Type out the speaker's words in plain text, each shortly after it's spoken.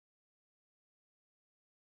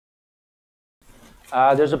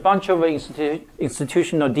There's a bunch of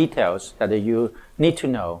institutional details that you need to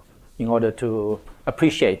know in order to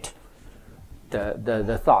appreciate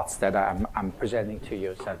the thoughts that I'm presenting to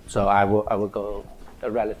you. So I will go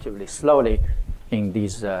relatively slowly in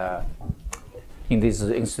these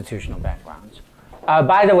institutional backgrounds.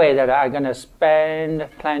 By the way, that I'm going to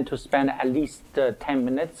plan to spend at least 10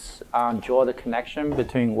 minutes on draw the connection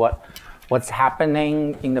between what's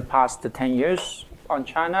happening in the past 10 years on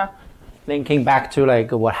China, linking back to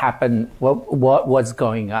like what happened, what was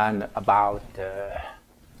going on about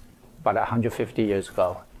 150 years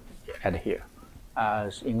ago at here,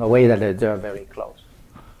 in a way that they're very close.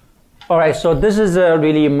 All right, so this is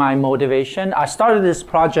really my motivation. I started this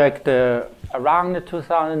project around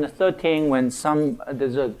 2013 when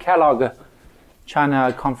there's a Kellogg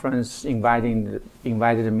China conference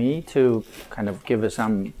invited me to kind of give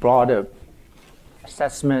some broader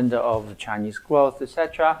assessment of Chinese growth,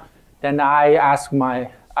 etc. Then I asked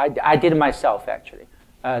I did it myself actually.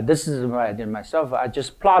 This is what I did myself. I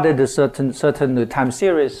just plotted a certain time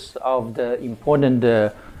series of the important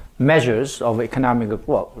measures of economic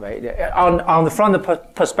growth, right? From the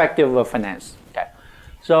perspective of finance. Okay.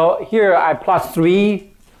 So here I plot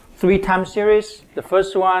three time series. The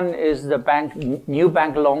first one is the new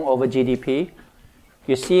bank loan over GDP.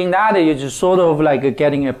 You're seeing that you're just sort of like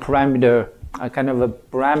getting a parameter, a kind of a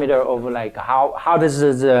parameter over like how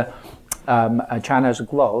does China's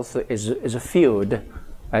growth is fueled.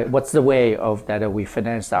 Right? What's the way of that we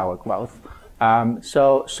finance our growth? And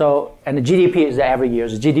the GDP is every year.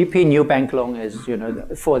 The GDP new bank loan is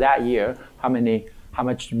for that year how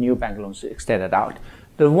much new bank loans extended out.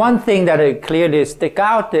 The one thing that clearly stick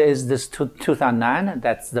out is this 2009.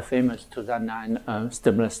 That's the famous 2009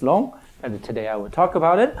 stimulus loan. And today I will talk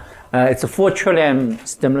about it. It's a 4 trillion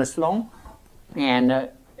stimulus loan, and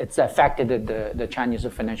it's affected the Chinese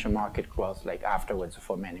financial market growth like afterwards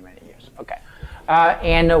for many years. Okay.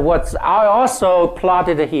 And what's I also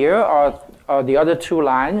plotted here are the other two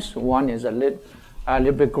lines. One is a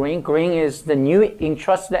little bit green. Green is the new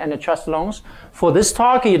entrusted and the trust loans. For this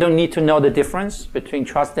talk, you don't need to know the difference between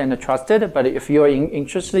trusted and the trusted, but if you're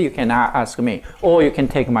interested, you can ask me, or you can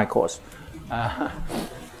take my course. But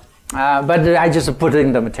I just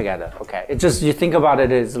putting them together. Okay, it just you think about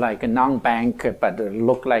it as like a non-bank, but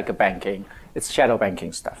look like a banking. It's shadow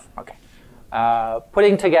banking stuff. Okay.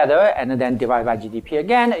 Putting together and then divide by GDP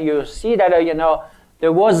again, you see that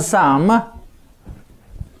there was some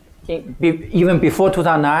even before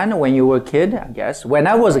 2009 when you were a kid. I guess when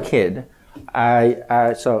I was a kid,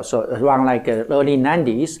 so around like early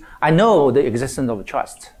 90s, I know the existence of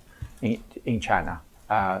trust in China.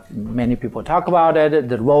 Many people talk about it.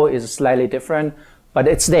 The role is slightly different, but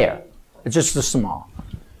it's there. It's just small.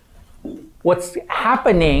 What's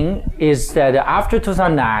happening is that after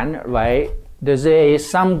 2009, right? There's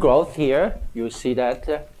some growth here. You see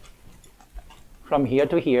that from here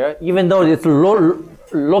to here, even though it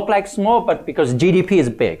look like small, but because GDP is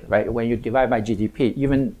big, right? When you divide by GDP,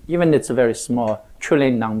 even it's a very small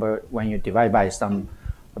trillion number. When you divide by some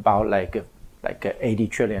about like 80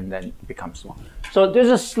 trillion, then it becomes small. So there's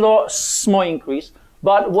a small increase.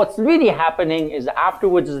 But what's really happening is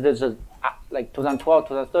afterwards there's like 2012,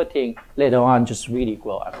 2013, later on just really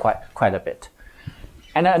grow quite a bit.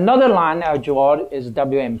 And another line I draw is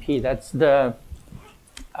WMP. That's the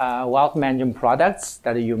wealth management products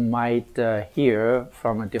that you might hear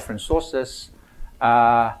from different sources.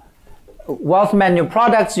 Wealth management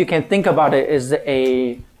products, you can think about it as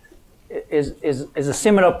a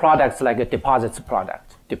similar products like a deposit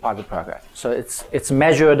product. So it's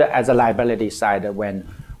measured as a liability side when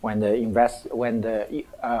the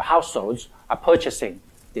households are purchasing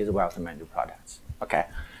these wealth management products. Okay.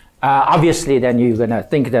 Obviously, then you're gonna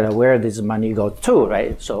think that where does money go to,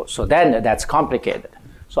 right? So then that's complicated.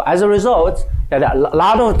 So as a result, that a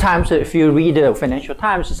lot of times, if you read the Financial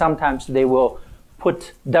Times, sometimes they will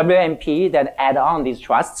put WMP that add on these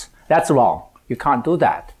trusts. That's wrong. You can't do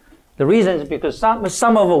that. The reason is because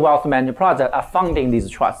some of the wealth management products are funding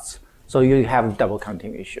these trusts, so you have double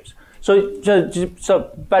counting issues.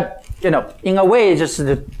 But in a way, just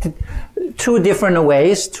two different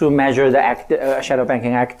ways to measure the shadow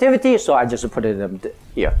banking activity. So I just put it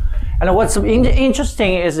here. And what's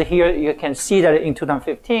interesting is here you can see that in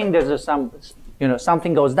 2015 there's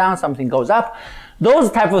something goes down, something goes up. Those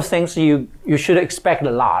type of things you should expect a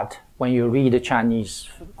lot when you read the Chinese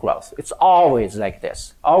growth. It's always like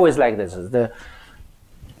this. Always like this. The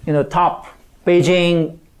top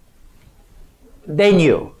Beijing. They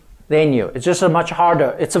knew. It's just much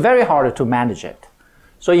harder. It's very harder to manage it.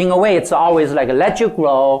 So in a way, it's always like let you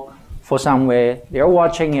grow for some way. They're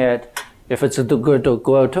watching it. If it's going to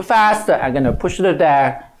go too fast, I'm going to push it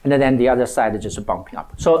there, and then the other side is just bumping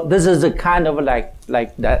up. So this is a kind of like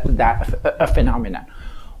that phenomenon.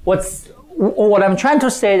 What I'm trying to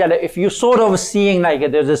say that if you sort of seeing like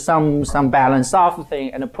there's some balance of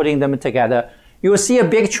thing and putting them together, you will see a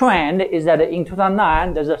big trend is that in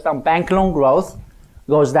 2009 there's some bank loan growth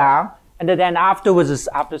goes down, and then afterwards,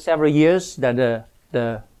 after several years, that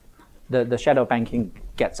the shadow banking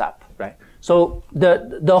gets up, right? So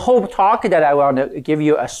the whole talk that I want to give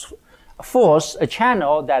you a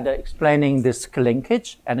channel that explaining this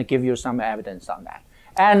linkage and give you some evidence on that.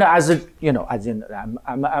 And as I'm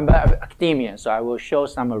an academician, so I will show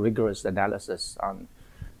some rigorous analysis on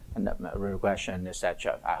regression,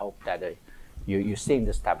 etc. I hope that you've seen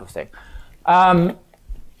this type of thing.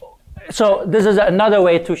 So this is another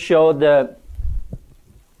way to show the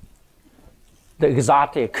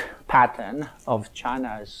exotic pattern of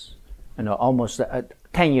China's, almost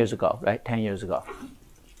 10 years ago, right? 10 years ago,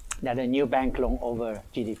 that a new bank loan over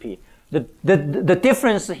GDP. The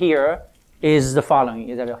difference here is the following: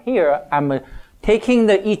 is that here I'm taking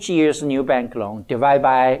each year's new bank loan divided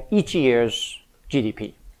by each year's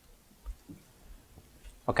GDP.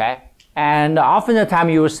 Okay, and often the time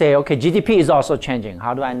you will say, okay, GDP is also changing.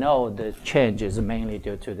 How do I know the change is mainly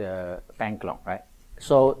due to the bank loan, right?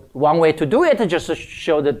 So one way to do it is just to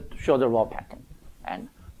show the raw pattern, and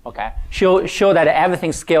show that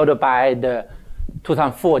everything's scaled by the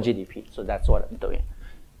 2004 GDP. So that's what I'm doing.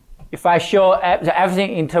 If I show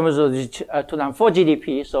everything in terms of the 2004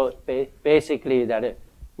 GDP, so basically that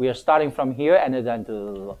we are starting from here and then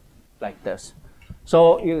to like this.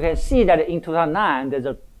 So you can see that in 2009 there's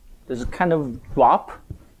a kind of drop,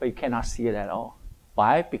 but you cannot see it at all.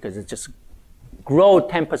 Why? Because it just grow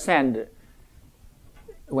 10%.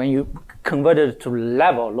 When you convert it to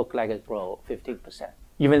level, look like it grow 15%.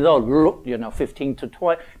 Even though 15 to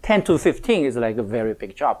 20, 10 to 15 is like a very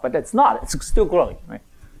big drop, but it's not. It's still growing, right?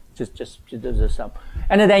 Just there's some,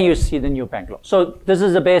 and then you see the new bank loan. So this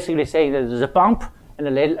is basically saying that there's a bump,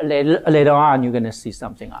 and later on you're going to see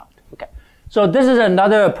something out. Okay. So this is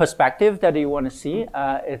another perspective that you want to see.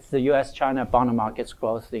 It's the U.S.-China bond market's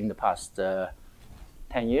growth in the past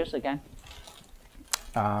 10 years again.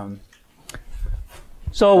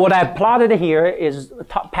 So what I plotted here is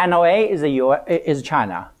top panel A is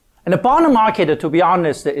China, and the bond market, to be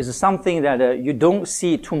honest, is something that you don't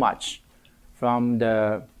see too much from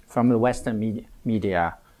the Western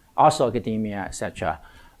media, also academia, etc.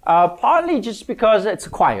 Partly just because it's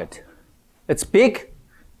quiet. It's big,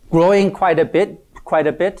 growing quite a bit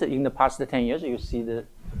in the past 10 years. You see the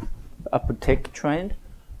uptick trend,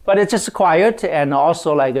 but it's just quiet, and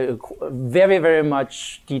also like a very, very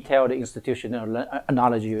much detailed institutional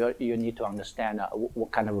knowledge. You need to understand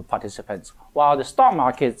what kind of participants. While the stock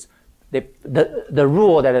markets, the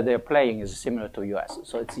rule that they're playing is similar to US,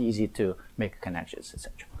 so it's easy to make connections,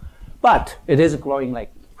 etc. But it is growing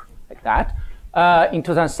like that. In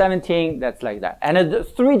 2017, that's like that. And the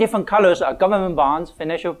three different colors are government bonds,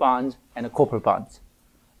 financial bonds, and corporate bonds.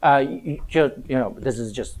 This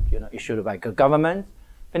is just issued by government.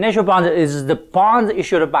 Financial bonds is the bonds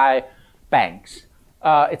issued by banks.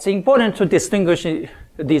 It's important to distinguish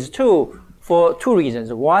these two for two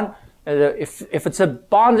reasons. One, if it's a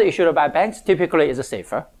bond issued by banks, typically it's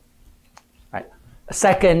safer, right?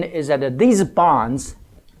 Second is that these bonds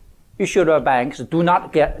issued by banks do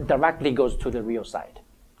not get directly goes to the real side.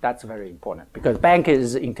 That's very important because bank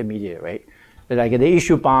is intermediate, right? Like they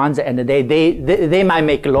issue bonds and they might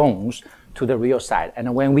make loans to the real side.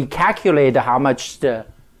 And when we calculate how much the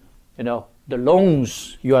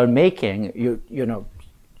loans you are making, you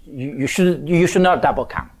should not double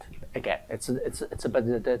count. Again, it's about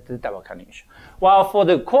the double counting issue. While for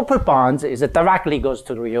the corporate bonds, it directly goes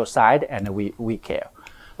to the real side, and we care.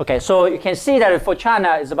 Okay, so you can see that for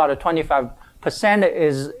China, it's about 25%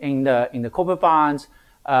 is in the corporate bonds.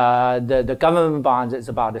 The government bonds is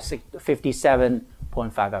about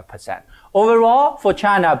 57.55%. Overall, for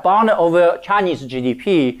China, bond over Chinese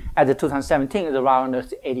GDP at the 2017 is around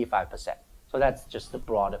 85%. So that's just the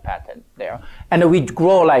broader pattern there, and we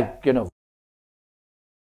grow like 10%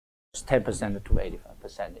 to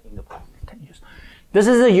 85% in the past 10 years. This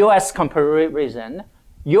is a U.S. comparison.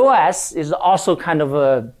 U.S. is also kind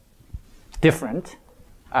of different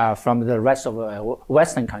from the rest of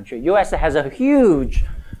Western country. U.S. has a huge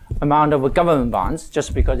amount of government bonds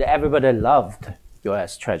just because everybody loved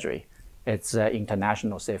U.S. Treasury. It's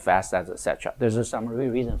international safe assets, etc. There's some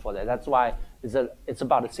reason for that. That's why it's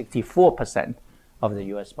about 64% of the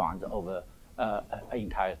U.S. bonds over an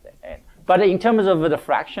entire thing. But in terms of the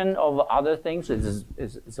fraction of other things,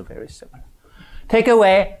 it's very similar. Take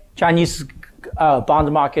away Chinese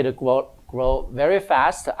bond market grow very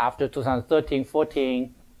fast after 2013,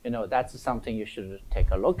 14. That's something you should take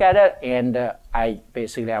a look at it. And I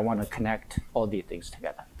want to connect all these things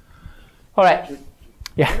together. All right.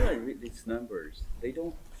 Yeah. When I read these numbers, they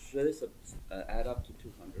don't should this add up to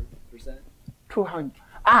 200%? 200.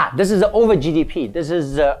 This is over GDP. This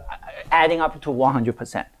is adding up to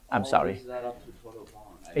 100%. I'm sorry. This is add up to total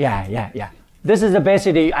bond. Yeah. This is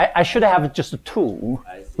basically, I should have just a 2,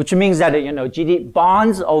 which means that,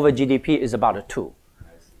 bonds over GDP is about a 2.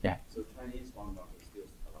 Yeah. So Chinese bond market is still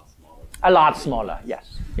a lot smaller. A lot smaller,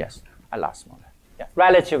 yes. A lot smaller. Yeah.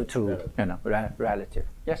 Relative to, relative.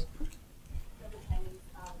 Yes?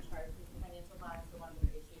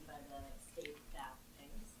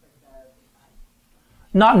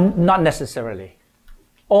 Not necessarily.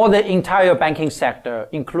 Or the entire banking sector,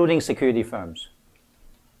 including security firms.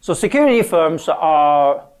 So security firms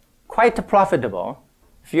are quite profitable.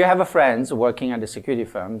 If you have friends working at the security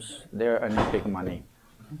firms, they're earning big money.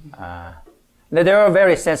 They are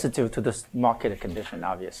very sensitive to this market condition,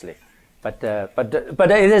 obviously. But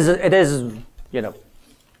it is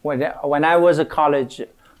when I was at college,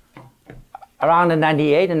 around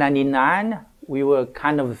 98 and 99, we were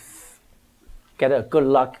kind of get a good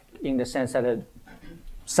luck in the sense that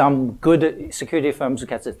some good security firms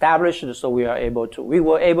get established, so we were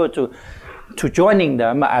able to joining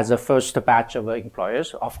them as a first batch of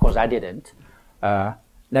employers. Of course, I didn't.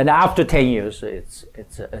 Then after 10 years, it's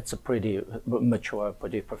a pretty mature,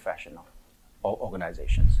 pretty professional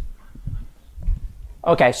organizations.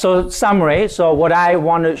 Okay, so summary. So what I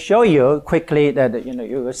want to show you quickly that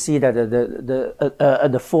you will see that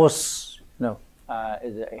the force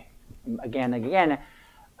is again.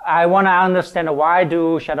 I want to understand why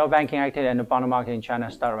do shadow banking activity and the bond market in China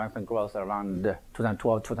start rampant growth around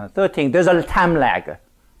 2012, 2013. There's a time lag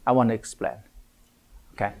I want to explain.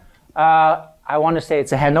 Okay, I want to say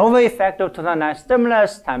it's a hangover effect of 2009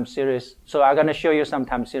 stimulus time series. So I'm going to show you some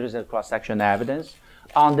time series and cross-section evidence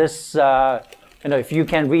on this. If you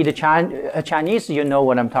can read Chinese, you know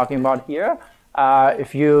what I'm talking about here.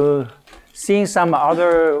 If you seeing some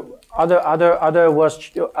other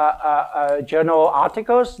journal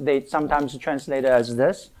articles, they sometimes translate it as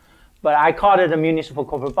this, but I call it the municipal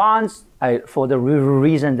corporate bonds for the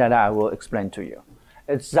reason that I will explain to you.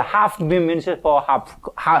 It's half municipal,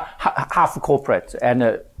 half corporate,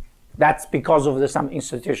 and that's because of some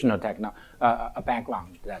institutional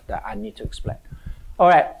background that I need to explain. All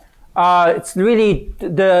right, it's really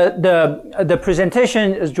the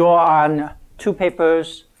presentation is drawn on 2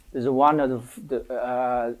 papers. There's one of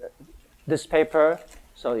this paper,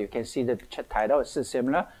 so you can see the title is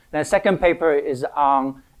similar. Then the second paper is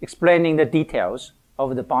on explaining the details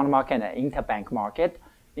of the bond market and interbank market.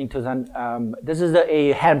 This is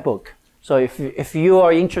a handbook. So if you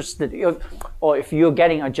are interested, or if you're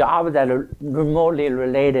getting a job that are remotely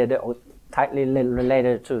related or tightly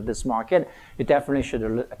related to this market, you definitely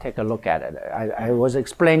should take a look at it. I was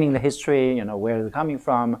explaining the history, where it's coming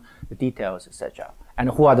from, the details, etc. And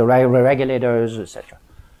who are the regulators, etc.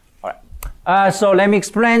 All right. So let me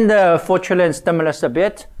explain the 4 trillion stimulus a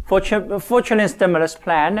bit. 4 trillion stimulus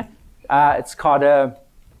plan. It's called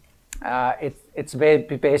it's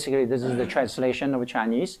basically, this is the translation of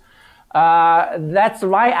Chinese. That's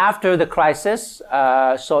right after the crisis.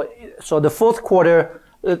 So the fourth quarter,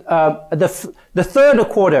 the third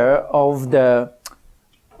quarter of the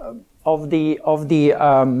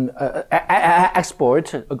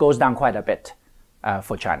export goes down quite a bit.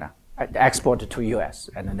 For China, export to U.S.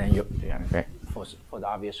 and then for the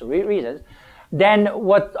obvious reasons. Then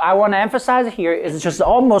what I want to emphasize here is just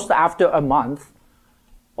almost after a month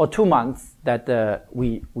or 2 months that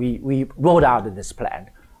we rolled out this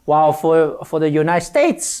plan. While for the United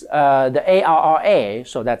States, the ARRA,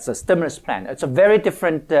 so that's a stimulus plan. It's a very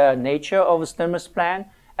different nature of a stimulus plan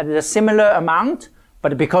at a similar amount.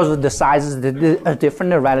 But because of the sizes are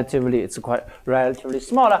different, it's quite relatively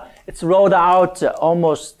smaller. It's rolled out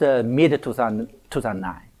almost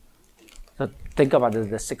mid-2009. So think about the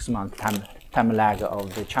 6-month time lag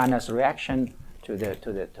of the China's reaction to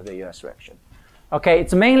the U.S. reaction. Okay,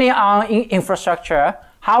 it's mainly on infrastructure.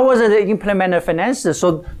 How was it implemented finances?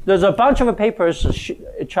 So there's a bunch of papers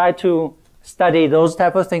try to study those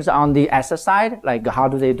type of things on the asset side, like how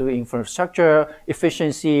do they do infrastructure,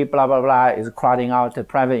 efficiency, blah, blah, blah, is crowding out the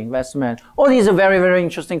private investment. All these are very, very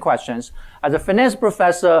interesting questions. As a finance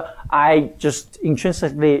professor, I just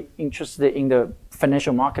intrinsically interested in the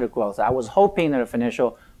financial market growth. I was hoping that the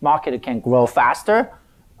financial market can grow faster,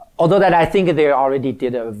 although that I think they already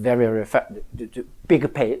did a very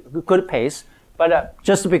big pace, good pace, but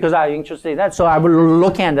just because I'm interested in that, so I will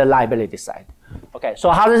look at the liability side. Okay,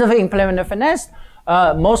 so how does it implement the finance?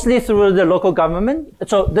 Mostly through the local government.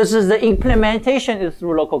 So this is the implementation is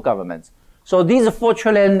through local governments. So these 4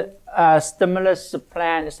 trillion stimulus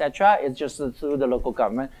plan, etc., is just through the local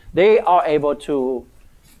government. They are able to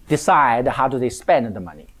decide how do they spend the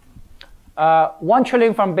money. 1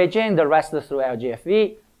 trillion from Beijing, the rest is through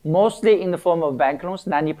LGFV, mostly in the form of bank loans.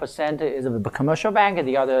 90% is a commercial bank, and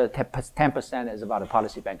the other 10% is about a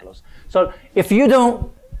policy bank loans. So if you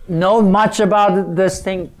don't know much about this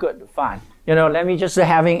thing, good, fine. You know, let me just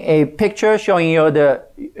having a picture showing you the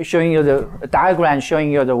diagram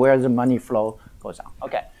showing you where the money flow goes on.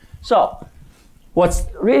 Okay, so what's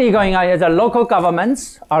really going on is the local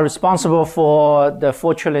governments are responsible for the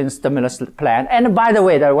 4 trillion stimulus plan. And by the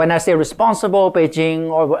way, that when I say responsible, Beijing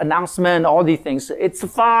or announcement, all these things, it's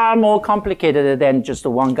far more complicated than just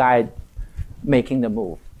one guy making the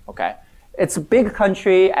move. Okay, it's a big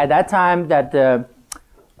country at that time that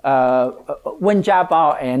Wen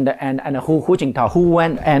Jiabao and Hu Jintao, who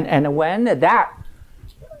went and when that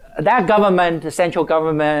government, central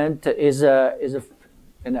government, is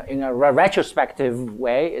in a retrospective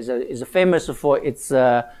way is famous for its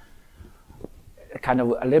kind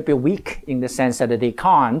of a little bit weak in the sense that they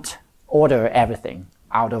can't order everything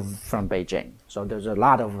from Beijing. So there's a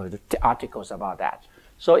lot of articles about that.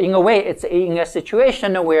 So in a way, it's in a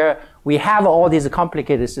situation where we have all these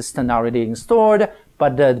complicated systems already installed,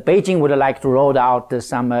 but Beijing would like to roll out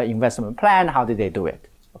some investment plan. How did they do it?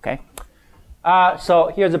 Okay.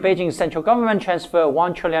 So here's the Beijing central government transfer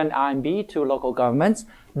 1 trillion RMB to local governments.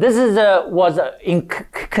 This is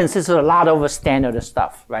consists of a lot of standard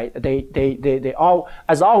stuff, right? They all,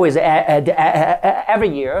 as always, every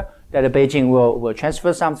year that Beijing will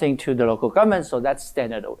transfer something to the local government. So that's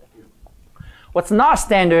standard. What's not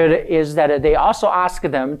standard is that they also ask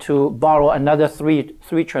them to borrow another 3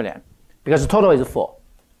 trillion, because the total is 4.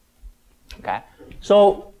 Okay,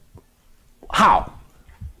 so how?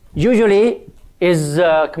 Usually is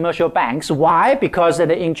commercial banks. Why? Because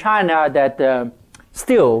in China that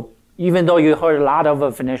still, even though you heard a lot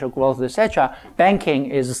of financial growth, etc., banking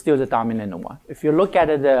is still the dominant one. If you look at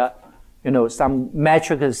some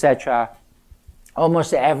metrics, etc.,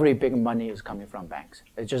 almost every big money is coming from banks.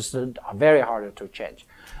 It's just very hard to change.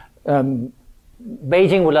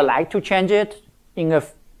 Beijing would like to change it in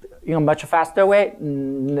a much faster way.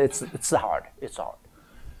 It's hard. It's hard.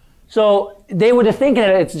 So they would think that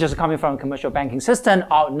it's just coming from commercial banking system.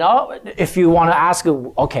 Oh, no, if you want to ask,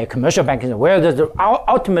 okay, commercial banking, where does the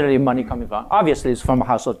ultimately money coming from? Obviously, it's from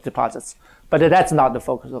household deposits, but that's not the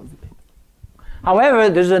focus of the people. However,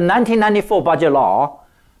 there's a 1994 budget law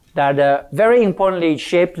that very importantly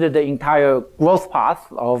shaped the entire growth path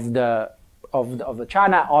of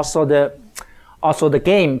China. Also the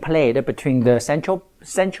game played between the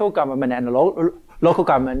central government and the local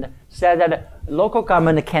government said that local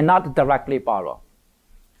government cannot directly borrow.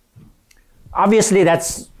 Obviously,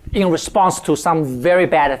 that's in response to some very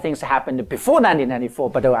bad things that happened before 1994,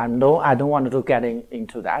 but I don't want to get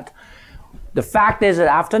into that. The fact is that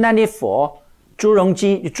after 1994, Zhu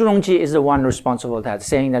Rongji is the one responsible for that,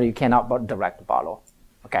 saying that you cannot direct borrow.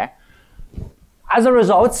 Okay. As a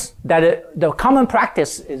result, that the common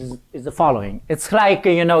practice is the following. It's like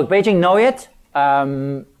Beijing know it,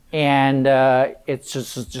 and it's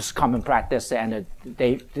just common practice, and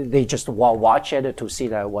they just watch it to see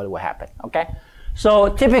what will happen. Okay. So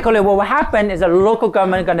typically, what will happen is a local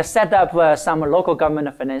government going to set up some local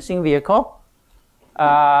government financing vehicle.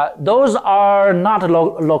 Those are not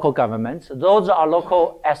local governments. Those are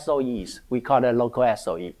local SOEs. We call it local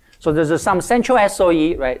SOE. So there's some central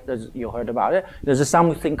SOE, right? You heard about it. There's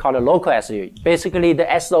something called a local SOE. Basically, the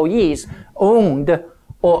SOEs owned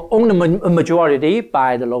a majority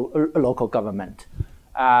by the local government.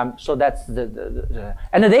 So that's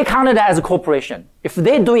and they count it as a corporation. If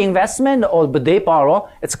they do investment but they borrow,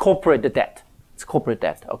 it's corporate debt. It's corporate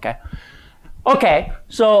debt. Okay. Okay,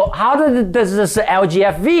 so how does this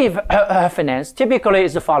LGFV finance? Typically,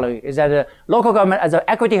 is the following: is that the local government, as an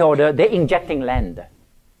equity holder, they're injecting land.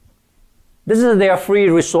 This is their free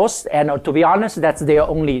resource, and to be honest, that's their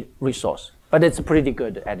only resource. But it's pretty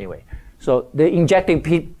good anyway. So they're injecting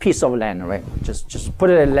piece of land, right? Just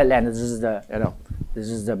put it in land. This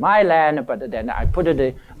is my land, but then I put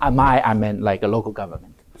it I meant like a local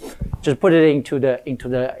government. Just put it into the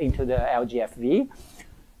LGFV.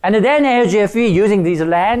 And then LGFV using this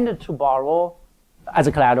land to borrow as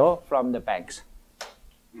a collateral from the banks.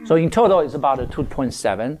 So in total, it's about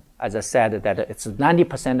 2.7. As I said, that it's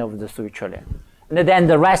 90% of the 3 trillion. And then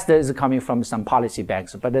the rest is coming from some policy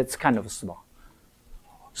banks, but it's kind of small.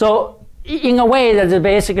 So in a way, that's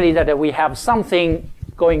basically that we have something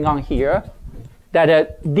going on here,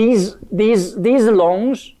 that these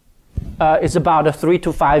loans is about a 3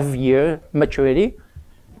 to 5 year maturity.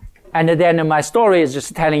 And then my story is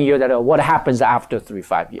just telling you that what happens after 3,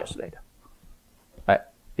 5 years later. Right?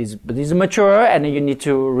 These mature, and you need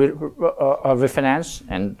to refinance,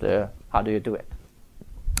 and how do you do it?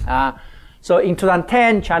 So in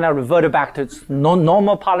 2010, China reverted back to its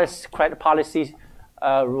normal policy, credit policy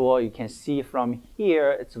rule. You can see from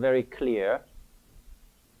here, it's very clear.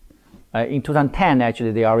 In 2010,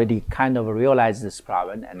 actually, they already kind of realized this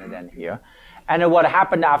problem, and then here. And what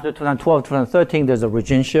happened after 2012, 2013, there's a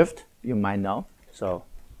regime shift, you might know. So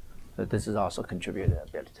this is also contributed a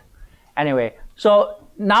bit. Anyway, so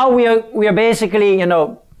now we are basically, you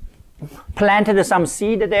know, planted some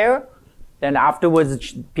seed there. Then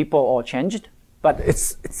afterwards, people all changed. But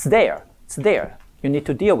it's there. It's there. You need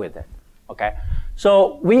to deal with it. Okay.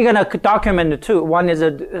 So we're going to document the two. One is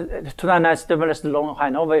a 2009 stimulus loan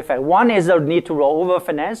hangover effect. One is a need to roll over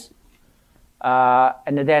finance.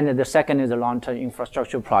 And then the second is the long-term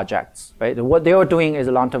infrastructure projects. Right? What they are doing is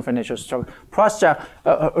a long-term financial structure project.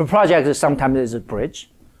 Project is sometimes is a bridge.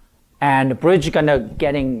 And the bridge is going to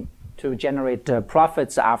getting to generate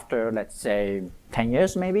profits after, let's say, 10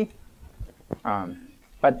 years maybe.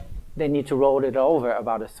 But they need to roll it over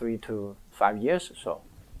about 3 to 5 years or so.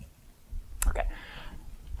 Okay.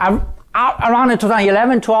 Around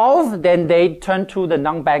 2011-12, then they turn to the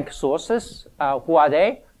non-bank sources. Who are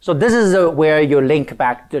they? So this is where you link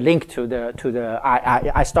back the link to the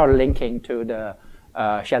I started linking to the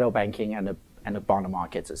shadow banking and the bond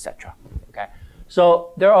markets, etc. Okay.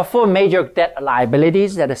 So there are 4 major debt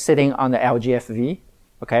liabilities that are sitting on the LGFV.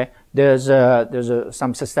 Okay. There's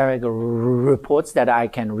some systematic reports that I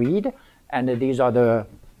can read, and these are the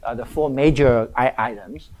 4 major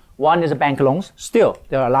items. One is bank loans. Still,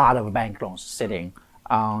 there are a lot of bank loans sitting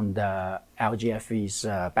on the LGFV's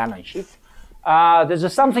balance sheet.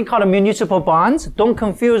 There's something called municipal bonds. Don't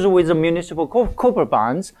confuse with the municipal corporate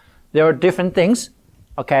bonds. There are different things.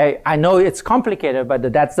 Okay, I know it's complicated,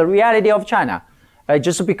 but that's the reality of China.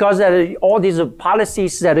 Just because all these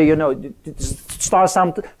policies that you know start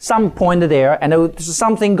some point there, and there's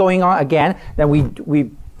something going on again. Then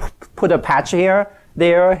we put a patch here,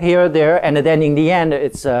 there, here, there, and then in the end,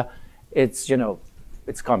 it's you know,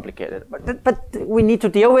 it's complicated. But we need to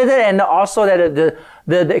deal with it, and also that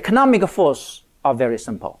the economic force are very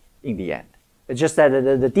simple in the end. It's just that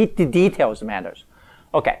the details matters.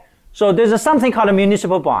 Okay, so there's something called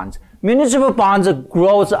municipal bonds. Municipal bonds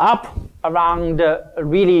grows up around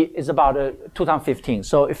really is about 2015.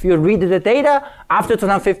 So if you read the data after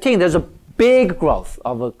 2015, there's a big growth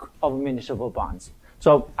of municipal bonds.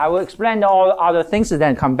 So I will explain all other things and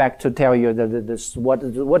then come back to tell you what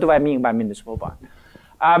do I mean by municipal bond.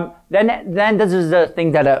 Then this is the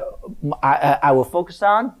thing that I will focus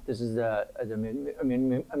on. This is the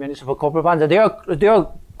municipal corporate bonds. They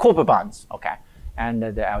are corporate bonds, okay, and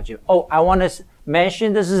the LG. Oh, I want to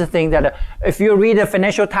mention this is the thing that if you read the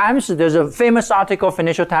Financial Times, there's a famous article.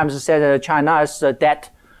 Financial Times said that China's debt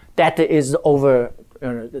is over.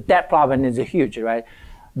 The debt problem is huge, right?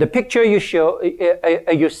 The picture you show,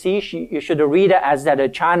 you should read it as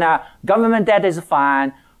that China government debt is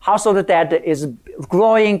fine, household debt is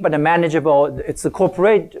growing but manageable. It's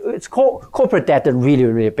corporate debt is really,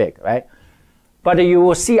 really big, right? But you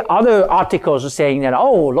will see other articles saying that,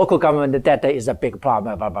 oh, local government debt is a big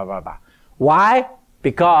problem, blah, blah, blah, blah. Why?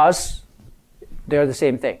 Because they're the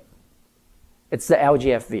same thing. It's the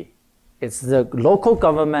LGFV. It's the local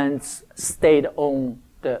government's state-owned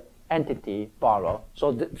entity borrow.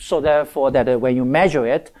 So therefore, that when you measure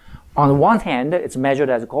it, on the one hand, it's measured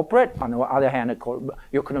as a corporate. On the other hand,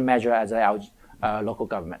 you couldn't measure as a local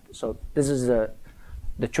government. So this is the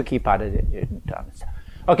tricky part of it to understand.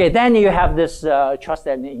 Okay, then you have this trust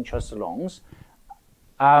and interest loans,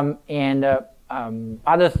 the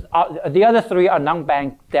other 3 are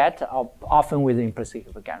non-bank debt, often with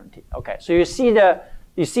implicit guarantee. Okay, so you see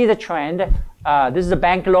the trend. This is the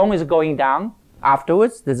bank loan is going down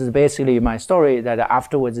afterwards. This is basically my story that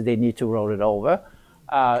afterwards they need to roll it over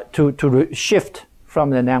to shift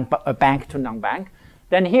from the bank to non-bank.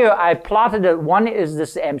 Then here I plotted one is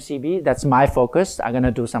this MCB. That's my focus. I'm going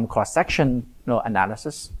to do some cross-section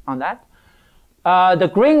analysis on that. The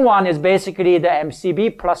green one is basically the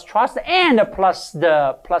MCB plus trust and plus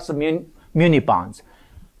muni bonds.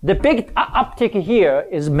 The big uptick here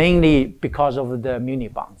is mainly because of the muni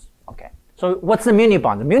bonds. Okay. So what's the muni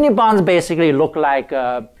bonds? The muni bonds basically look like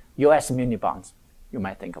U.S. muni bonds, you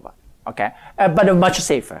might think about. Okay, but much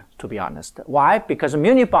safer, to be honest. Why? Because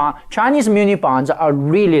Chinese muni bonds are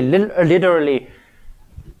really literally,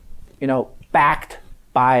 backed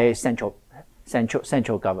by central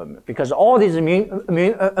central government, because all these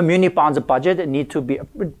muni bonds budget need to be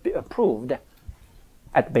approved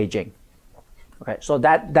at Beijing. Okay, so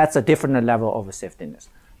that's a different level of safetiness.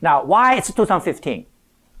 Now, why it's 2015?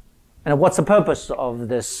 And what's the purpose of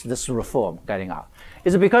this reform getting out?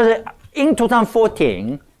 Is because in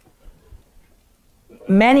 2014,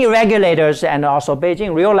 many regulators and also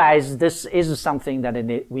Beijing realized this is something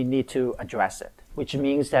that we need to address it, which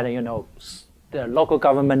means that, the local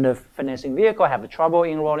government financing vehicle have trouble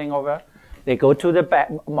in rolling over. They go to the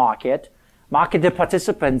market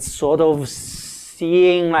participants sort of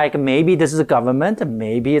seeing like maybe this is a government,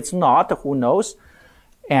 maybe it's not, who knows?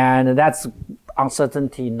 And that's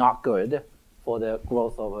uncertainty not good for the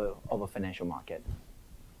growth of a financial market.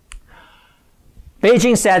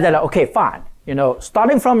 Beijing said that, okay, fine,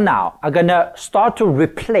 starting from now, I'm gonna start to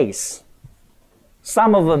replace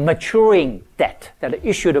some of the maturing debt that are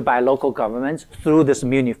issued by local governments through this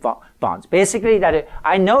muni bonds. Basically,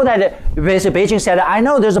 Beijing said, I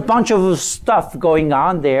know there's a bunch of stuff going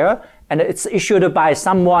on there, and it's issued by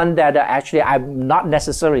someone that actually I not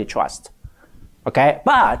necessarily trust. Okay,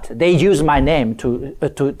 but they use my name to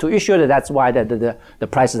issue it. That's why the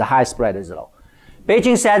price is high, spread is low.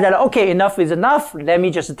 Beijing said that, okay, enough is enough. Let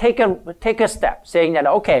me just take a step, saying that,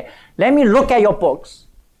 okay, let me look at your books,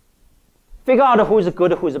 figure out who's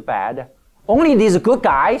good, who's bad. Only these good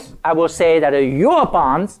guys, I will say that your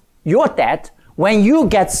bonds, your debt, when you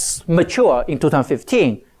get mature in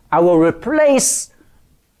 2015, I will replace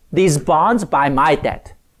these bonds by my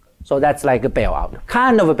debt. So that's like a bailout,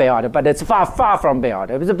 kind of a bailout, but it's far from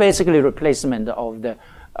bailout. It's basically replacement of the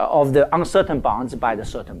uncertain bonds by the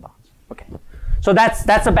certain bonds. Okay, so that's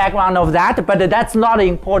the background of that, but that's not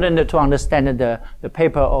important to understand the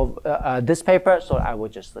paper of this paper. So I will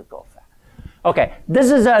just go for that. Okay,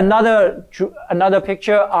 this is another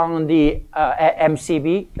picture on the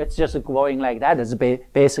MCB. It's just going like that. It's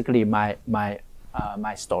basically my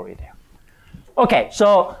story there. Okay,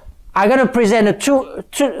 so I'm going to present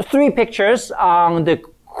three pictures on the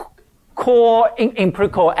core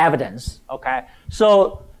empirical evidence. Okay,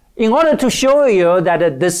 so in order to show you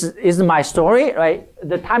that this is my story, right?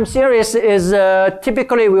 The time series is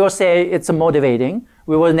typically we will say it's motivating.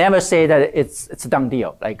 We will never say that it's a done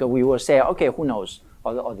deal. Like we will say, okay, who knows?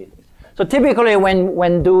 All these things. So typically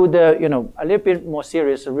when do the, a little bit more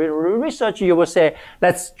serious research, you will say,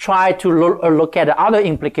 let's try to look at other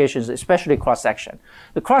implications, especially cross-section.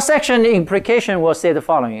 The cross-section implication will say the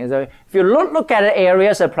following, is that if you look at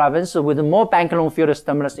areas of province with more bank loan field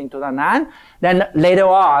stimulus in 2009, then later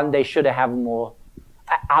on, they should have more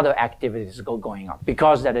other activities going on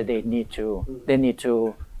because that they need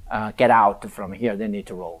to get out from here, they need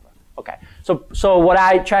to roll over. Okay, so what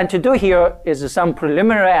I try to do here is some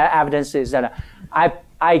preliminary evidence is that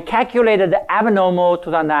I calculated the abnormal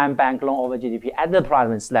 2009 bank loan over GDP at the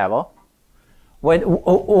province level. What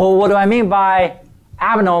do I mean by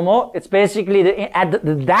abnormal? It's basically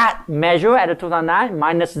that measure at the 2009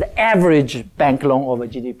 minus the average bank loan over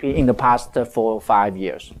GDP in the past 4 or 5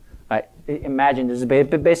 years. Right? Imagine this is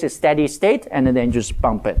basically steady state, and then just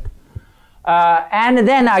bump it. And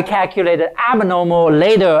then I calculated abnormal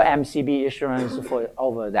later MCB issuance for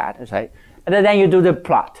over that, right? And then you do the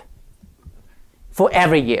plot for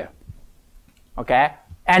every year, okay?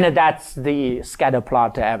 And that's the scatter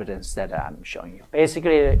plot evidence that I'm showing you.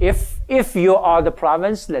 Basically, if you are the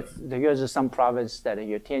province, here's some province that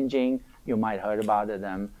you're Tianjin, you might have heard about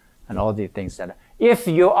them, and all the things that. If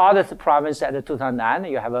you are the province at the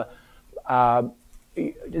 2009, you have a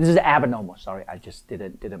this is abnormal. Sorry, I just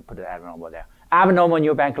didn't put the abnormal there. Abnormal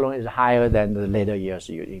new bank loan is higher than the later years.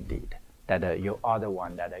 Indeed, that you are the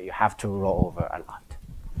one that you have to roll over a lot.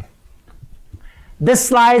 This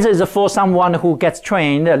slide is for someone who gets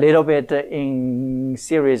trained a little bit in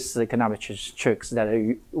serious economic tricks.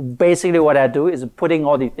 Basically what I do is putting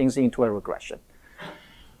all these things into a regression.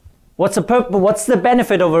 What's the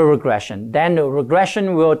benefit of a regression? Then the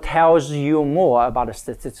regression will tells you more about the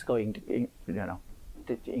statistical,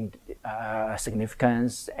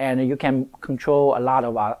 significance, and you can control a lot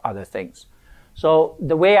of other things. So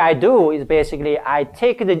the way I do is basically I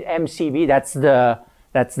take the MCB,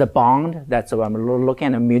 that's the bond, that's what I'm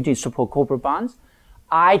looking at, Municipal Corporate Bonds.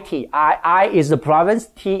 I is the province,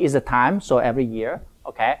 T is the time, so every year,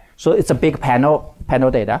 okay? So it's a big panel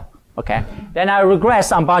data, okay? Then I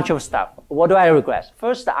regress on a bunch of stuff. What do I regress?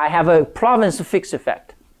 First, I have a province fixed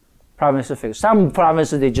effect. Some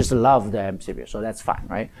provinces, they just love the MCB, so that's fine,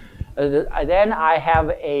 right? Then I have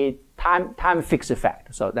a time fixed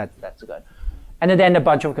effect, so that's good. And then a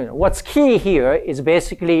bunch of, what's key here is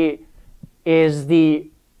basically is the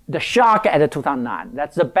shock at the 2009.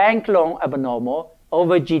 That's the bank loan abnormal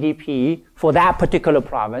over GDP for that particular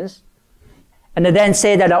province, and then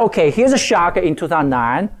say that, okay, here's a shock in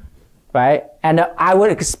 2009, right? And I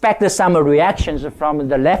would expect some reactions from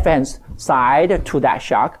the left-hand side to that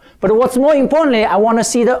shock. But what's more importantly, I want to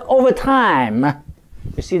see the over time.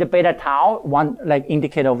 You see the beta tau, one like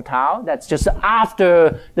indicator of tau, that's just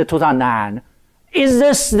after the 2009. Is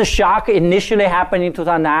this the shock initially happening in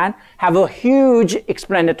 2009? Have a huge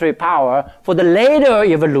explanatory power for the later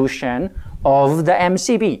evolution of the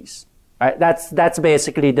MCBs. Right? That's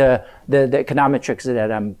basically the econometrics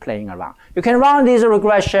that I'm playing around. You can run these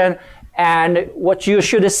regression, and what you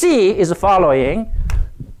should see is the following: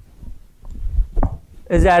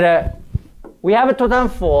 is that we have a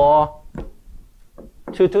 2004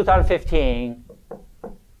 to 2015.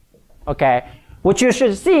 Okay, what you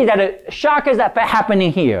should see that a shock is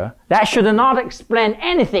happening here. That should not explain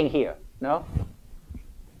anything here. No.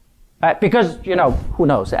 Because, you know, who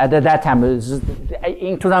knows? At that time,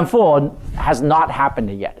 in 2004, has not happened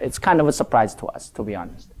yet. It's kind of a surprise to us, to be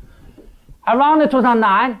honest. Around the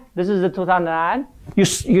 2009, this is the 2009,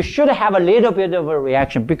 you should have a little bit of a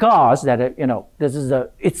reaction because that, you know,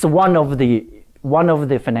 it's one of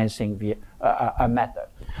the financing method.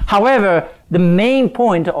 However, the main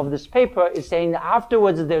point of this paper is saying that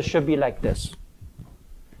afterwards there should be like this,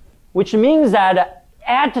 which means that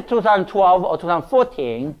at 2012 or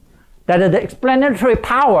 2014, that the explanatory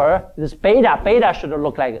power, this beta should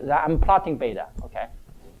look like, I'm plotting beta, okay?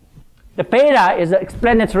 The beta is the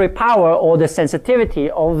explanatory power or the sensitivity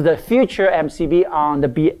of the future MCB on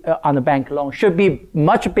the bank loan should be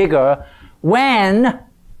much bigger when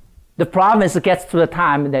the province gets to the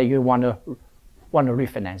time that you want to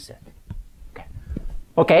refinance it. Okay,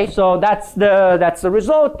 okay, so that's the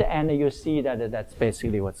result, and you see that that's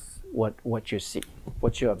basically what you see,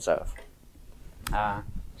 what you observe.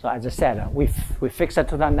 So as I said, we fixed it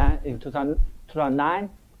 2009, in 2009.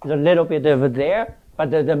 There's a little bit over there, but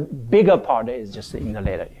the bigger part is just in the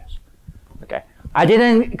later years. Okay, I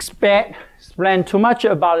didn't explain too much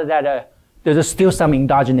about that. There's still some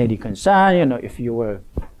endogeneity concern. You know, if you were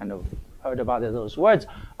kind of heard about those words.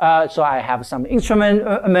 So I have some instrument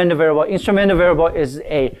variable. Instrument variable is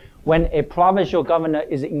when a provincial governor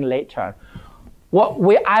is in late term. What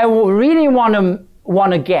I really want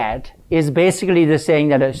to get is basically the saying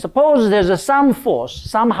that suppose there's some force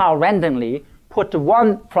somehow randomly put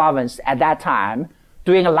one province at that time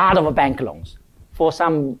doing a lot of bank loans for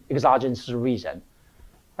some exogenous reason,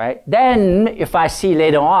 right? Then if I see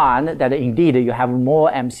later on that indeed you have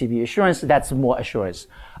more MCB assurance, that's more assurance.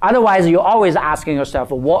 Otherwise, you're always asking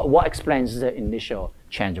yourself, what explains the initial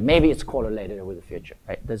change? Maybe it's correlated with the future,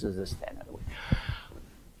 right? This is the standard way.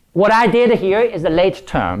 What I did here is the late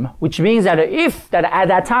term, which means that if that at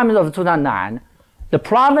that time of 2009, the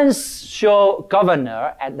provincial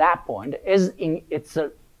governor at that point is in its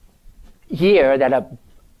year that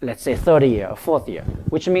let's say third year or fourth year,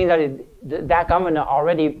 which means that that governor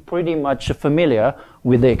already pretty much familiar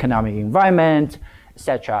with the economic environment,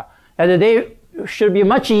 etc. And they should be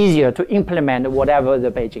much easier to implement whatever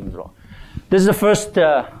the Beijing law. This is the first.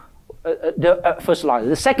 First logic.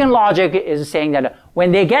 The second logic is saying that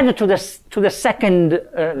when they get to the second,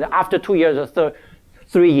 after 2 years or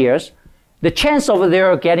 3 years, the chance of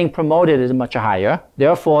their getting promoted is much higher.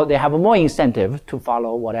 Therefore, they have more incentive to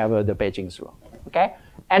follow whatever the Beijing's law. Okay,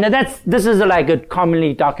 and this is like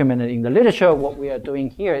commonly documented in the literature. What we are doing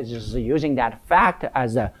here is just using that fact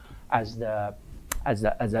as the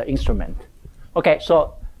instrument. Okay,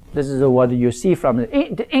 so this is what you see from the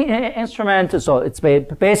instrument. So it's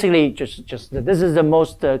basically just this is the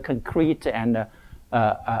most concrete and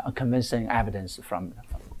convincing evidence from.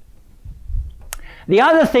 The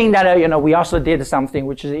other thing that you know, we also did something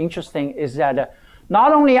which is interesting is that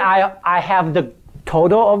not only I have the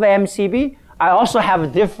total of MCB, I also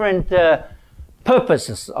have different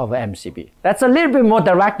purposes of MCB. That's a little bit more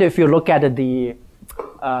direct if you look at the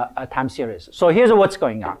time series. So here's what's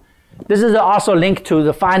going on. This is also linked to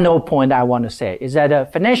the final point I want to say, is that a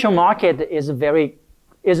financial market is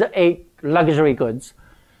a luxury goods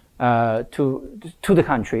to the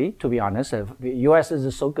country, to be honest. The US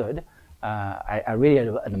is so good. I really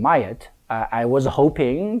admire it. I was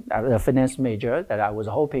hoping, as a finance major, that I was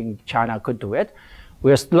hoping China could do it.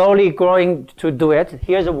 We're slowly growing to do it.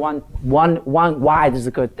 Here's one why this is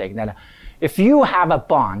a good thing. That if you have a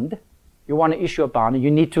bond, you want to issue a bond, you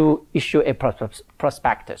need to issue a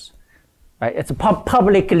prospectus. Right? It's a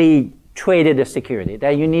publicly traded security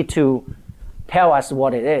that you need to tell us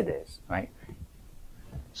what it is, right?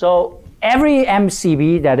 So every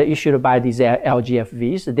MCB that is issued by these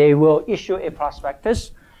LGFVs, they will issue a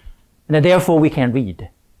prospectus, and therefore we can read.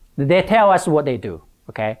 They tell us what they do,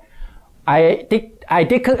 okay? I did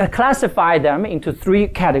classify them into 3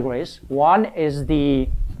 categories. One is the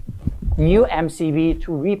new MCB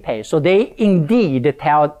to repay. So they indeed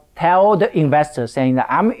tell the investor saying that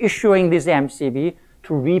I'm issuing this MCB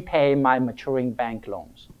to repay my maturing bank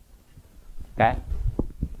loans. Okay.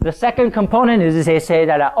 The second component is they say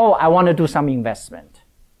that, oh, I want to do some investment.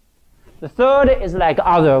 The third is like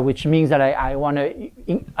other, which means that I want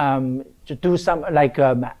to do some like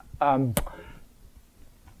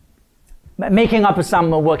making up some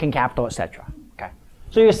working capital, etc. Okay.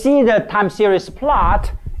 So you see the time series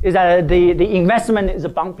plot is that the investment is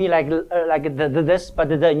bumpy like this, but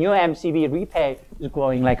the new MCB repay is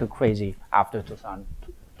growing like crazy after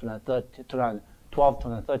 2012,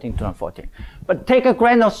 2013, 2014. But take a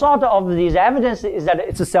grain of salt of these evidence is that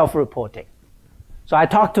it's self-reporting. So I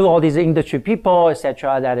talked to all these industry people,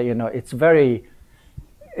 etc. That it's very,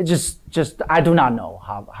 just I do not know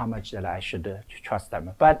how much that I should trust them.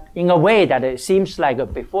 But in a way that it seems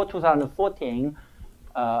like before 2014,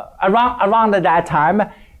 around that time,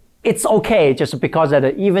 it's okay just because that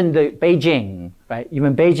even the Beijing, right?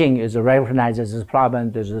 Even Beijing is recognized as a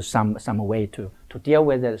problem. There's some way to deal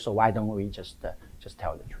with it. So why don't we just tell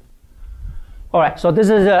the truth? All right. So this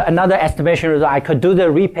is another estimation result. I could do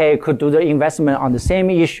the repay, could do the investment on the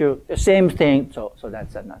same issue, same thing. So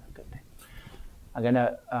that's another good thing. I'm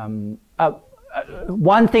gonna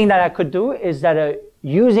one thing that I could do is that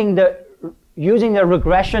using the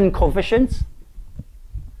regression coefficients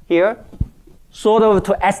here, sort of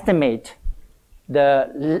to estimate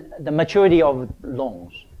the maturity of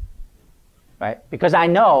loans, right? Because I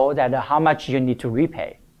know that how much you need to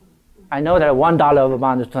repay. I know that $1 of a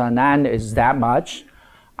bond in 2009 is that much.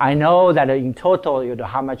 I know that in total,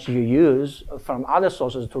 how much you use from other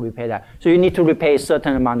sources to repay that. So you need to repay a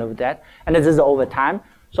certain amount of debt, and this is over time.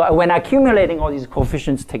 So when accumulating all these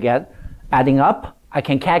coefficients together, adding up, I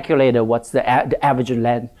can calculate what's the average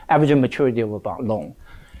maturity of a bond loan.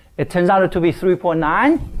 It turns out to be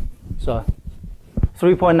 3.9. So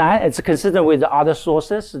 3.9, it's consistent with the other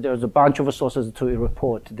sources. There's a bunch of sources to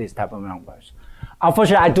report these type of numbers.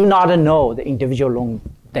 Unfortunately, I do not know the individual loan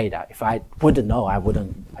data. If I would know, I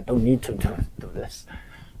don't need to do this.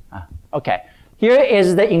 Okay, here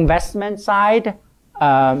is the investment side.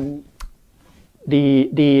 So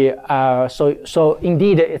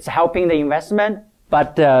indeed, it's helping the investment,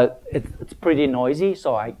 but it's pretty noisy.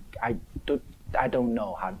 So I don't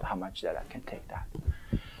know how much that I can take that.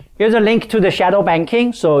 Here's a link to the shadow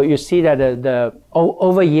banking. So you see that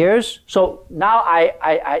over years. So now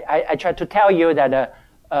I try to tell you that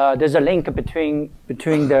there's a link between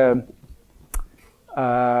the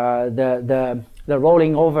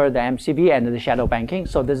rolling over the MCB and the shadow banking.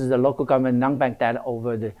 So this is the local government non-bank debt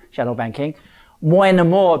over the shadow banking. More and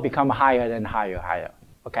more become higher and higher.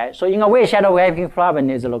 Okay. So in a way, shadow banking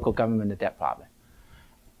problem is a local government debt problem.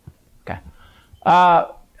 Okay.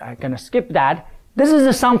 I'm gonna skip that. This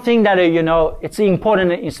is something that, it's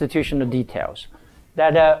important institutional details.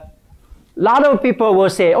 That a lot of people will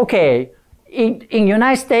say, okay, in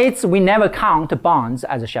United States, we never count bonds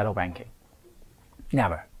as a shadow banking.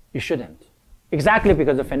 Never. You shouldn't. Exactly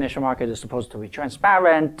because the financial market is supposed to be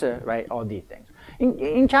transparent, right? All these things.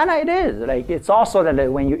 In China, it is. Like, it's also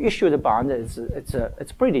that when you issue the bond,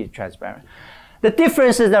 it's pretty transparent. The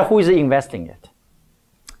difference is that who is investing it?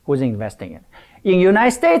 Who's investing it? In the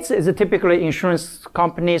United States, it's typically insurance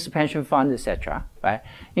companies, pension funds, etc. Right?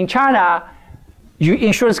 In China,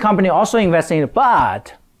 insurance company also investing in it,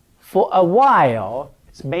 but for a while,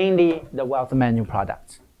 it's mainly the wealth management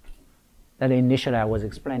products that initially I was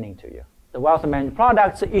explaining to you. The wealth management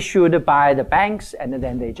products issued by the banks, and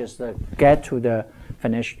then they just get to the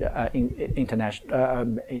financial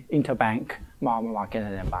interbank market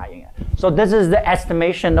and then buying it. So this is the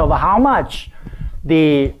estimation of how much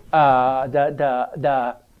the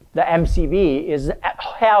MCB is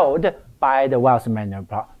held by the wealth management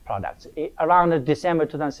products. Around December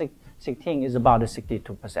 2016 is about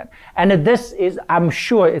 62%. And this is, I'm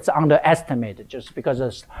sure it's underestimated just because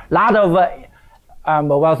there's a lot of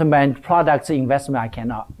wealth management products investment I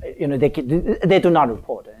cannot, they do not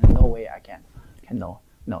report it. In no way I can know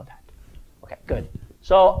that. Okay, good.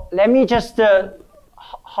 So let me just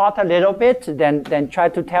halt a little bit, then try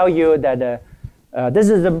to tell you that this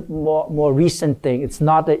is a more recent thing. It's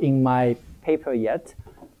not in my paper yet.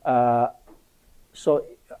 So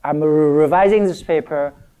I'm revising this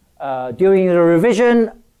paper. During the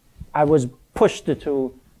revision, I was pushed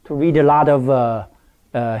to read a lot of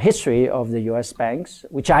history of the U.S. banks,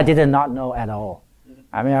 which I did not know at all.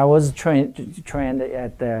 I mean, I was trained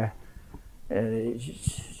at the.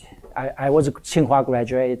 I was a Tsinghua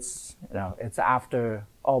graduate. It's after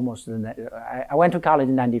almost. I went to college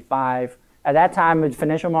in 95. At that time, the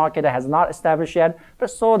financial market has not established yet, but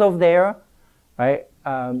sort of there, right?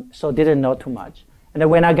 So didn't know too much. And then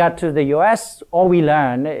when I got to the US, all we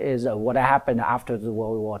learned is what happened after the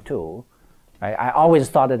World War II. Right? I always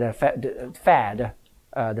thought that the Fed,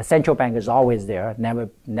 the central bank is always there, never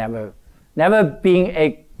being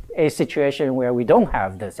a situation where we don't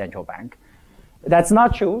have the central bank. That's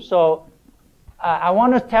not true. So I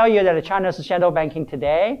want to tell you that China's shadow banking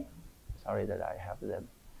today, sorry that I have them,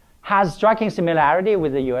 has striking similarity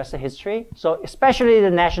with the US history. So especially the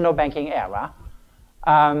national banking era.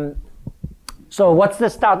 So what's the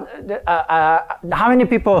start? How many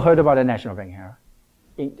people heard about the national banking era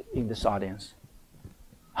in this audience?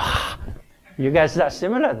 You guys are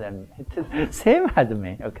similar then. Same as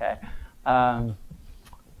me, okay.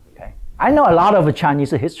 Okay. I know a lot of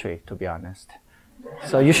Chinese history, to be honest.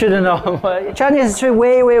 So you should know Chinese history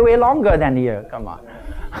way longer than here, come on.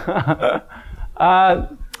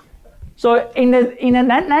 So in the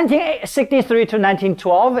 1963 to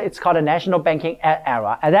 1912, it's called a national banking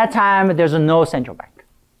era. At that time, there's no central bank,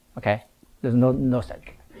 okay? There's no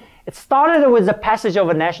central bank. It started with the passage of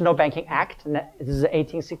a National Banking Act. This is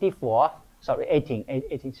 1864, sorry,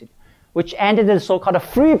 1860, which ended the so-called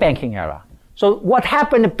free banking era. So what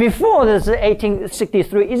happened before this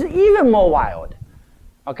 1863 is even more wild.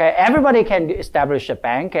 Okay, everybody can establish a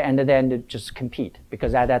bank and then just compete,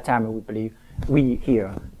 because at that time we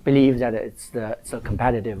here believe that it's a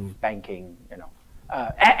competitive banking. You know,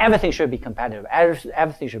 everything should be competitive.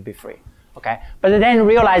 Everything should be free. Okay, but then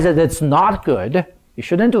realize that it's not good. You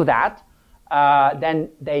shouldn't do that. Then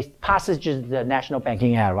they passages the National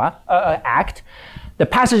Banking Era Act. The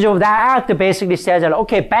passage of that act basically says that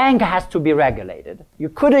okay, bank has to be regulated. You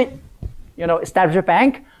couldn't, establish a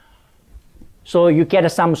bank. So you get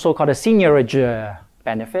some so-called seigniorage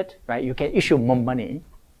benefit, right? You can issue more money.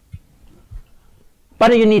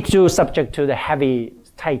 But you need to subject to the heavy,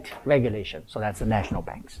 tight regulation. So that's the national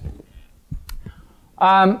banks.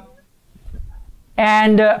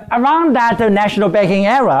 And around that national banking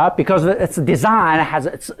era, because its design has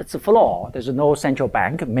its flaw, there's no central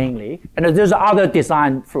bank mainly, and there's other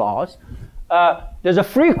design flaws. There's a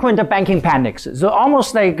frequent banking panics. So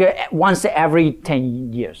almost like once every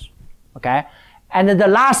 10 years. Okay, and then the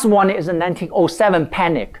last one is a 1907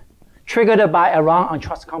 panic, triggered by a run on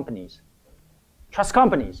trust companies. Trust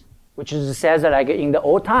companies, which says that like in the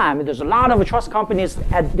old time, there's a lot of trust companies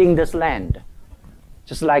adding this land,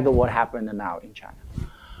 just like what happened now in China,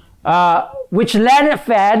 which led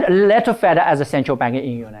to Fed as a central bank in the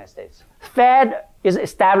United States. Fed is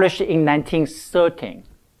established in 1913.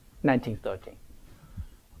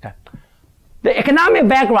 Okay. The economic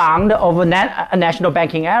background of a national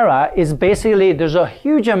banking era is basically there's a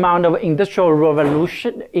huge amount of industrial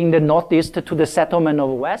revolution in the Northeast to the settlement of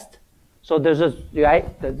the West. So there's a, right?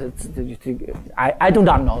 I do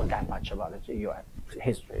not know that much about the U.S.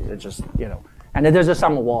 history. It's just, and there's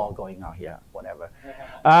some war going on here, whatever.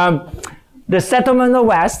 The settlement of the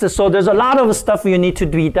West, so there's a lot of stuff you need to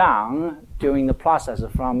be done during the process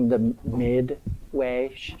from the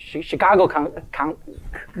midway. Chicago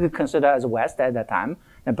considered as West at that time,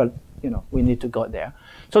 but we need to go there.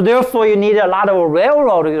 So therefore, you need a lot of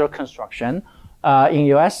railroad construction in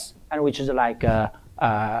U.S. and which is like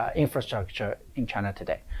infrastructure in China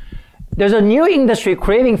today. There's a new industry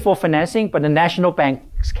craving for financing, but the national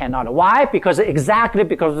banks cannot. Why? Exactly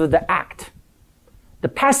because of the act. The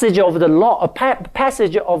passage of the law,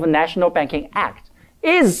 passage of the National Banking Act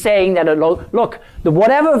is saying that, look,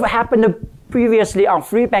 whatever happened previously on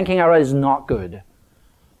free banking era is not good.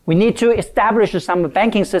 We need to establish some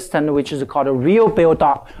banking system which is called a real bill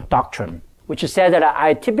doctrine, which says that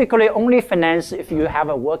I typically only finance if you have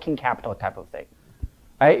a working capital type of thing.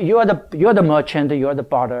 Right? You're the merchant, you're the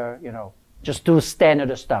barter, just do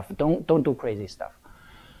standard stuff. Don't do crazy stuff.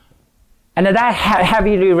 And that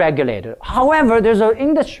heavily regulated. However, there's an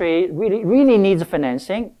industry really needs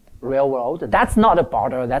financing, railroad. That's not a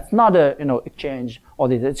barter. That's not a exchange. All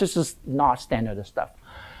these. It's just not standard stuff.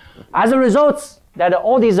 As a result, that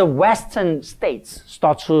all these Western states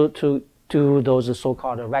start to do those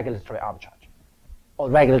so-called regulatory arbitrage or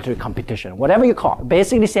regulatory competition, whatever you call it.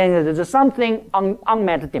 Basically saying that there's something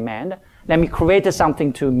unmet demand. Let me create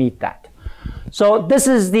something to meet that. So this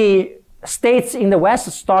is the states in the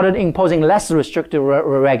West started imposing less restrictive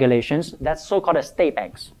regulations. That's so-called state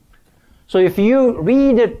banks. So if you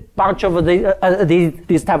read a bunch of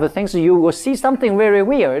these type of things, you will see something very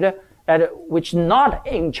weird, which not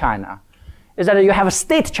in China, is that you have a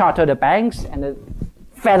state-chartered banks and a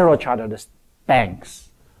federal chartered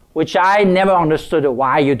banks, which I never understood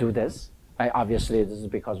why you do this. Right? Obviously, this is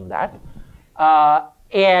because of that.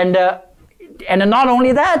 And not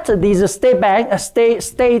only that, these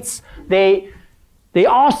states, they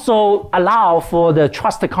also allow for the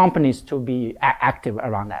trust companies to be active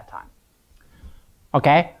around that time.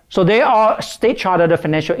 Okay, so they are state-chartered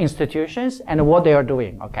financial institutions, and what they are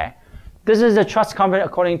doing. Okay, this is a trust company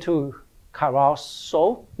according to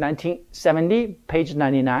Caruso, 1970, page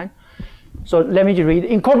 99. So let me read.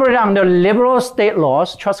 Incorporated under liberal state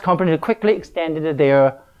laws, trust companies quickly extended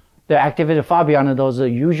their activity far beyond those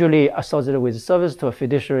usually associated with service to a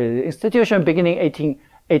fiduciary institution. Beginning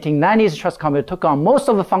 1890s, trust company took on most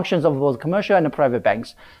of the functions of both commercial and private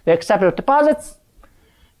banks. They accepted deposits,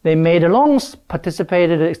 they made loans,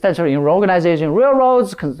 participated extensively in organization,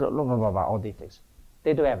 railroads, all these things.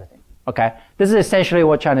 They do everything. Okay, this is essentially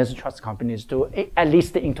what Chinese trust companies do, at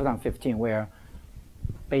least in 2015, where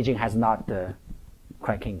Beijing has not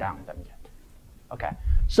cracking down them yet. Okay,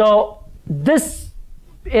 so this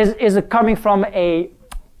is coming from a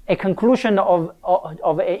conclusion of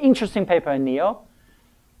an interesting paper in Neo.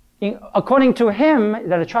 According to him,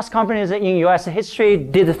 the trust companies in U.S. history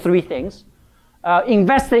did three things.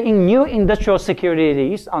 Invested in new industrial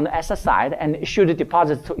securities on the asset side and issued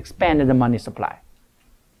deposits to expand the money supply.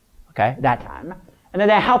 Okay, that time. And then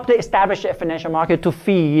they helped establish a financial market to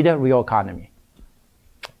feed the real economy.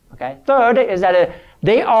 Okay. Third is that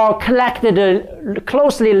they are collected,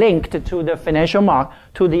 closely linked to the financial market,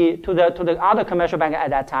 to the other commercial bank at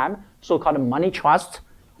that time, so-called money trust.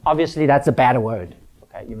 Obviously, that's a bad word.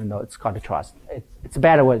 Okay, even though it's called a trust, it's a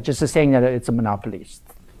bad word. Just saying that it's a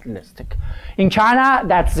monopolistic. In China,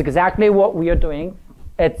 that's exactly what we are doing.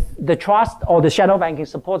 It's the trust or the shadow banking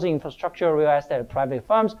supporting infrastructure, real estate, private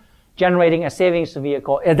firms, generating a savings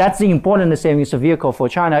vehicle. That's the important savings vehicle for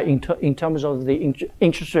China in terms of the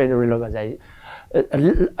interest rate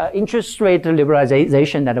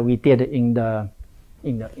liberalization that we did in the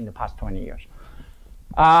past 20 years.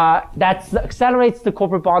 That accelerates the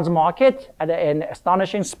corporate bonds market at an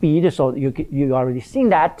astonishing speed. So you already seen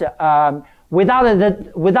that.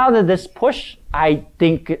 Without this push, I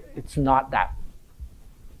think it's not that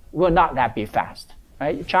will not that be fast.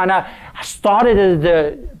 Right? China started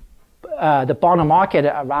the bond market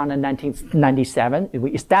around 1997.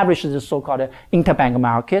 We established the so-called interbank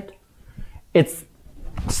market. It's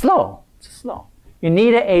slow. It's slow. You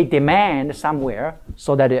need a demand somewhere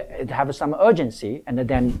so that it has some urgency, and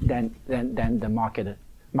then the market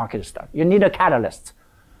starts. You need a catalyst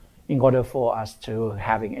in order for us to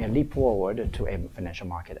having a leap forward to a financial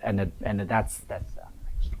market, and that's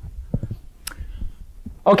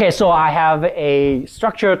okay. So I have a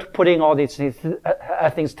structure to putting all these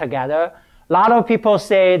things together. A lot of people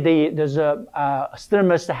say there's still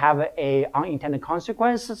must have a unintended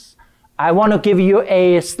consequences. I want to give you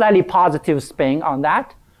a slightly positive spin on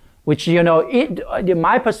that, which, you know,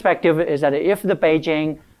 my perspective is that if the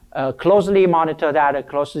Beijing closely monitor that,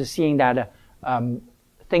 closely seeing that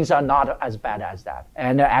things are not as bad as that.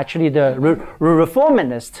 And actually the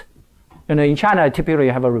reformist, you know, in China, typically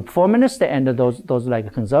you have a reformist and those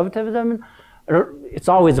like conservatism. It's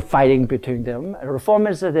always fighting between them.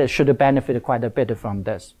 Reformists they should benefit quite a bit from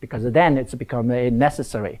this, because then it's become a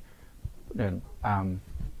necessary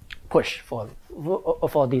push for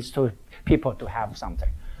these two people to have something.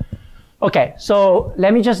 Okay, so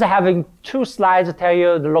let me just having 2 slides to tell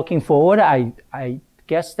you the looking forward. I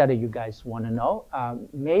guess that you guys want to know.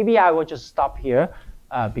 Maybe I will just stop here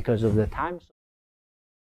because of the time.